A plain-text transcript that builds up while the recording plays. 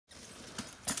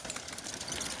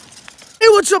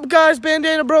What's up, guys?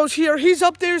 Bandanna Bros here. He's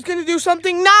up there. He's gonna do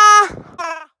something. Nah!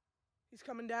 He's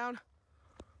coming down.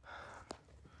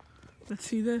 Let's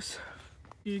see this.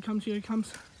 Here he comes, here he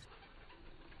comes.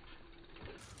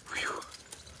 Whew.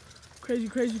 Crazy,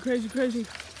 crazy, crazy, crazy.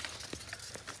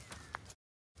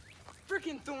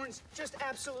 Freaking thorns just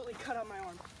absolutely cut up my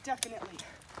arm. Definitely.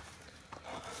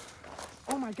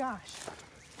 Oh my gosh.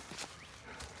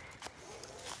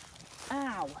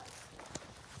 Ow.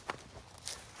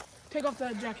 Take off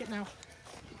that jacket now.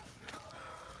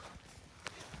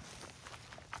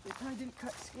 It probably didn't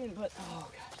cut skin, but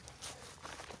oh god.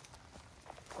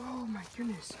 Oh my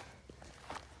goodness.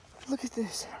 Look at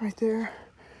this right there.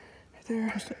 Right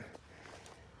there.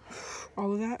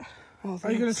 All of that. Oh,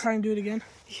 are you gonna try and do it again?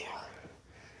 Yeah.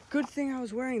 Good thing I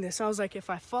was wearing this. I was like, if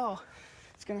I fall,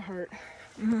 it's gonna hurt.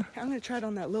 I'm gonna try it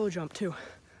on that low jump too.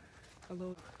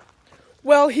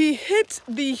 Well, he hit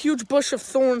the huge bush of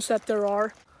thorns that there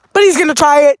are, but he's gonna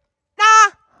try it.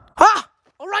 Nah! Ha!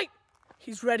 All right.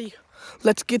 He's ready.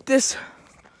 Let's get this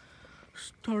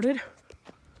started.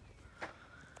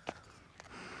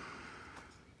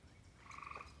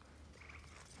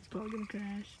 It's probably gonna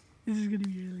crash. This is gonna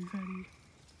be really funny.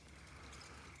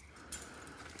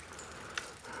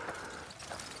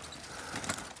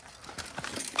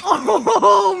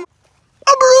 Oh,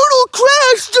 a brutal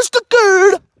crash just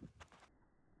occurred.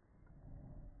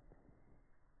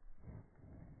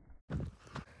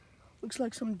 Looks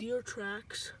like some deer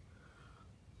tracks.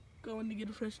 Going to get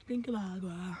a fresh drink of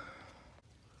agua.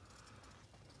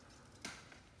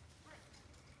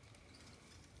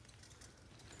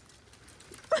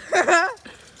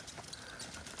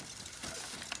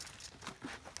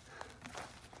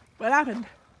 What happened?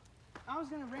 I was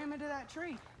gonna ram into that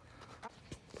tree.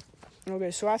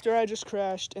 Okay, so after I just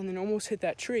crashed and then almost hit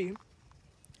that tree,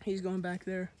 he's going back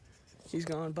there. He's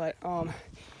gone, but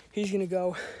he's gonna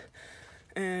go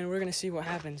and we're gonna see what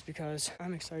happens because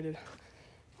I'm excited.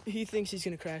 He thinks he's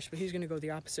gonna crash, but he's gonna go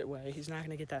the opposite way. He's not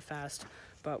gonna get that fast,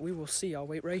 but we will see. I'll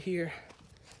wait right here.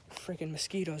 Freaking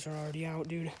mosquitoes are already out,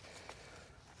 dude.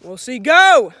 We'll see.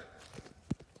 Go!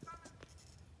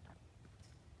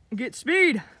 Get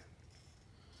speed.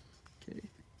 Okay,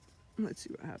 let's see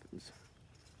what happens.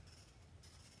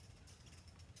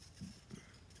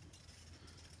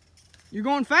 You're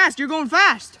going fast. You're going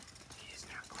fast. He's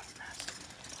not going fast.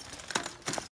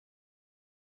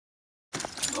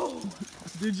 Oh.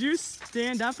 Did you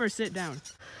stand up or sit down?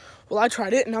 Well, I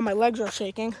tried it, and now my legs are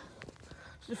shaking.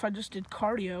 As if I just did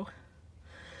cardio.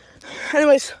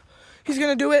 Anyways, he's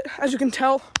gonna do it. As you can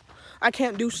tell, I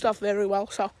can't do stuff very well,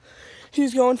 so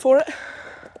he's going for it.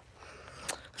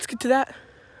 Let's get to that.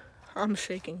 I'm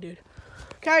shaking, dude.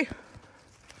 Okay.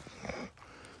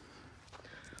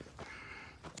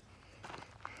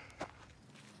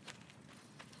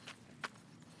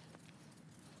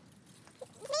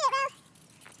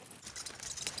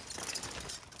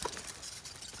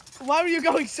 Why were you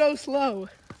going so slow?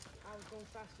 I was going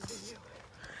faster than you.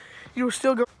 You were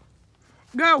still going.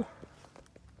 Go!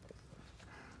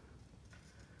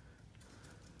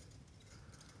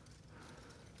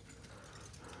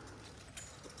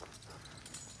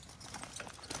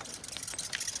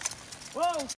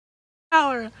 Whoa!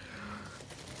 Power!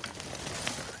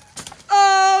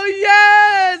 Oh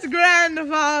yes,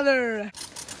 grandfather!